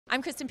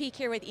I'm Krysten Peek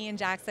here with Ian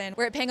Jackson.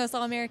 We're at Pangos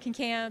All-American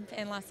Camp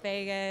in Las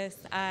Vegas.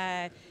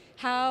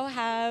 How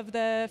have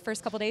the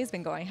first couple days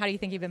been going? How do you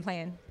think you've been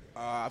playing?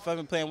 I feel like I've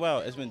been playing well.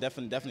 It's been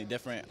definitely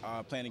different.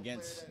 Playing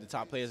against the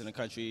top players in the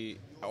country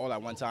all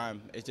at one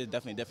time, it's just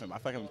definitely different. I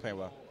feel like I've been playing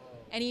well.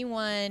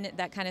 Anyone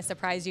that kind of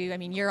surprised you? I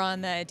mean, you're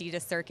on the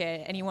Adidas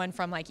circuit. Anyone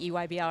from like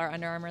EYBL or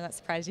Under Armour that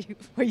surprised you?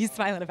 What are you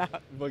smiling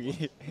about?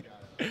 Boogie.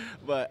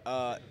 But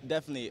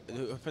definitely,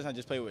 the person I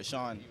just played with,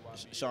 Sean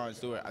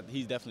Stewart,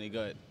 he's definitely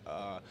good.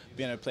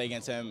 Being able to play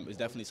against him is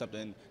definitely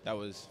something that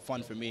was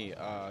fun for me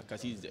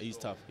because he's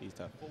tough. He's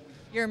tough.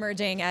 You're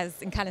emerging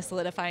as and kind of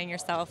solidifying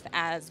yourself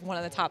as one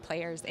of the top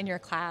players in your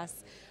class.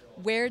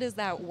 Where does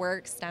that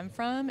work stem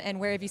from, and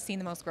where have you seen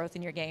the most growth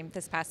in your game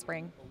this past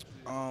spring?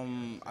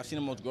 I've seen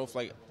the most growth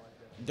like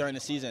during the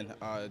season.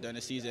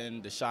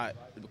 The shot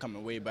is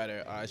becoming way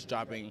better. It's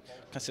dropping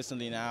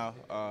consistently now.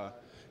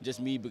 Just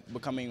me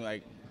becoming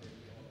like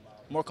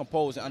more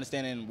composed and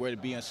understanding where to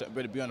be on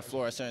the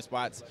floor at certain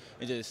spots.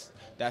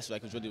 That's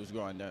like what really was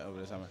growing there over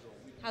the summer.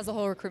 How's the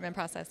whole recruitment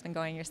process been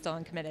going? You're still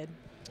uncommitted.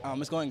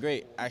 It's going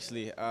great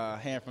actually.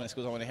 Hearing from the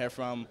schools I want to hear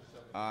from.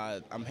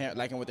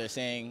 Liking what they're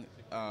saying.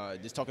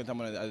 Just talking to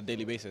them on a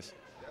daily basis.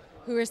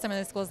 Who are some of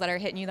the schools that are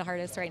hitting you the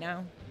hardest right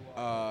now?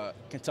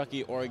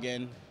 Kentucky,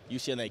 Oregon,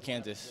 UCLA and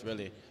Kansas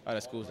really are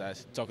the schools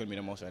that's talking to me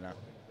the most right now.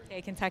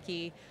 Okay,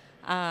 Kentucky.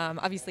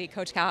 Obviously,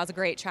 Coach Cal has a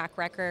great track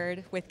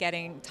record with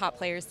getting top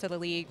players to the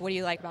league. What do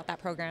you like about that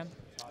program?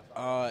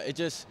 When I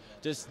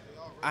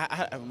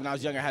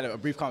was younger, I had a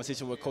brief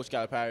conversation with Coach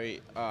Calipari.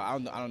 I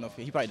don't know if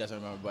he probably doesn't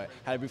remember, but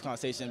had a brief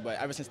conversation. But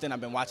ever since then,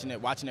 I've been watching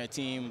their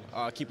team,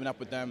 keeping up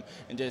with them,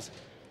 and just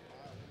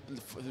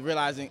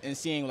realizing and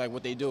seeing like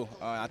what they do.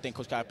 I think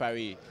Coach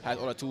Calipari has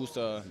all the tools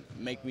to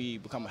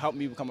help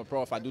me become a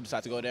pro if I do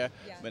decide to go there.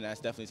 Yeah. But that's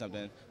definitely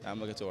something that I'm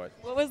looking toward.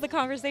 What was the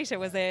conversation?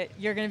 Was it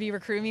you're going to be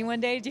recruiting me one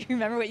day? Do you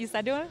remember what you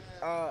said to him?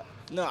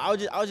 No, I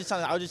was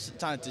just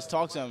trying to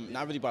talk to him.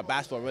 Not really about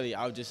basketball, really.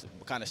 I was just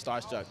kind of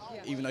starstruck.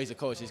 Yeah. Even though he's a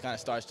coach, he's kind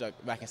of starstruck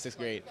back in 6th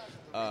grade.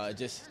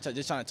 Just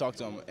trying to talk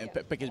to him and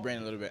pick his brain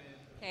a little bit.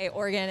 Okay,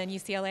 Oregon and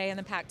UCLA in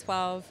the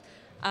Pac-12.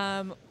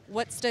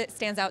 What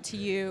stands out to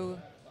you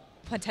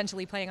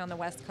potentially playing on the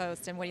West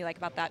Coast, and what do you like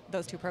about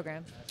those two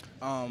programs?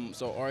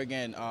 So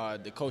Oregon,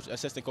 the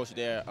assistant coach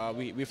there,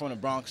 we're from the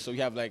Bronx, so we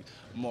have like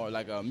more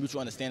like a mutual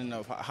understanding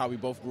of how we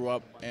both grew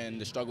up and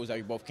the struggles that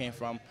we both came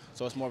from.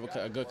 So it's more of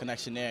a good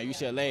connection there.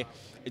 UCLA,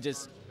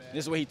 this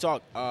is the way he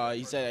talked.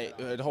 He said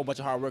a whole bunch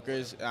of hard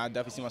workers, and I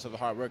definitely see myself as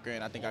a hard worker,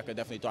 and I think I could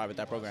definitely thrive at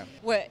that program.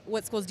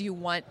 What schools do you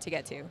want to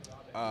get to?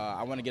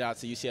 I want to get out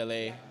to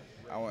UCLA.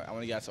 I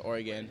want to get out to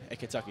Oregon and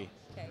Kentucky.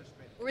 Okay.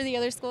 What were the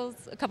other schools?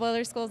 A couple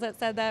other schools that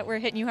said that were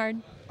hitting you hard?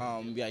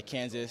 We got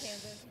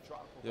Kansas.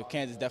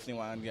 Kansas definitely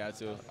want to get out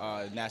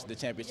to national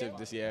championship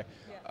this year.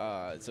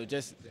 So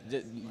just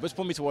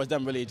put me towards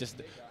them really,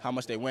 just how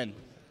much they win.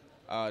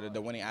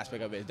 The winning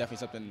aspect of it is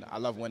definitely something I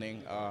love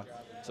winning.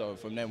 So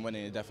from them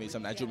winning is definitely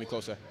something that drew me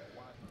closer.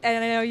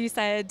 And I know you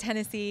said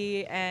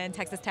Tennessee and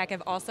Texas Tech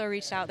have also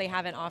reached out. They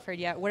haven't offered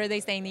yet. What are they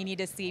saying they need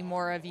to see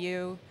more of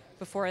you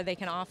before they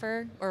can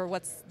offer, or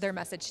what's their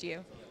message to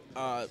you?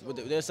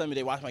 They're telling me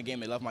they watch my game,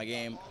 they love my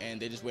game, and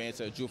they just waiting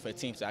until June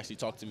 15th to actually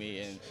talk to me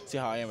and see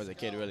how I am as a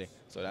kid, really.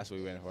 So that's what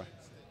we're waiting for.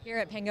 Here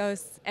at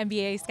Pangos,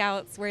 NBA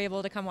scouts were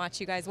able to come watch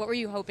you guys. What were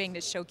you hoping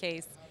to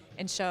showcase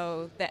and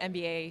show the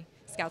NBA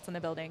scouts in the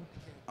building?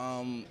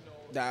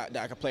 That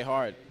I can play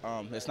hard.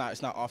 It's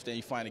not often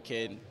you find a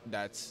kid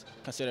that's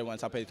considered one of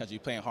the top players in the country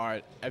playing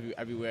hard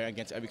everywhere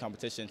against every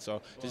competition.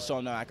 So just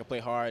showing them I can play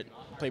hard,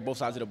 play both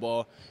sides of the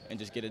ball, and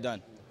just get it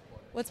done.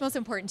 What's most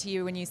important to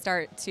you when you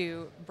start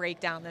to break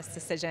down this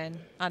decision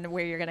on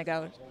where you're going to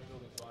go?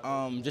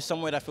 Just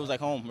somewhere that feels like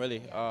home,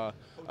 really.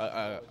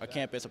 A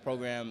campus, a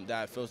program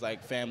that feels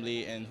like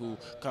family and who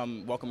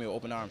come welcome me with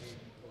open arms.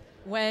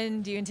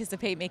 When do you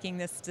anticipate making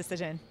this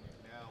decision?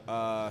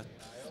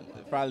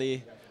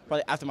 Probably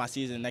after my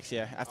season next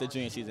year, after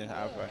junior season.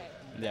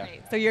 Yeah.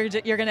 Right. So you're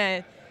going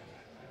to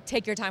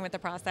take your time with the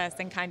process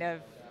and kind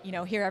of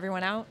hear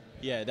everyone out?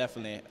 Yeah,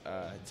 definitely.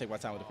 Take my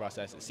time with the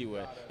process and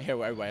hear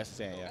what everybody else is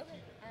saying. Yeah. Okay.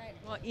 All right.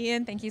 Well,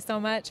 Ian, thank you so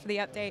much for the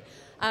update.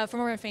 For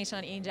more information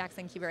on Ian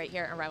Jackson, keep it right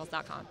here on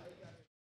Rivals.com.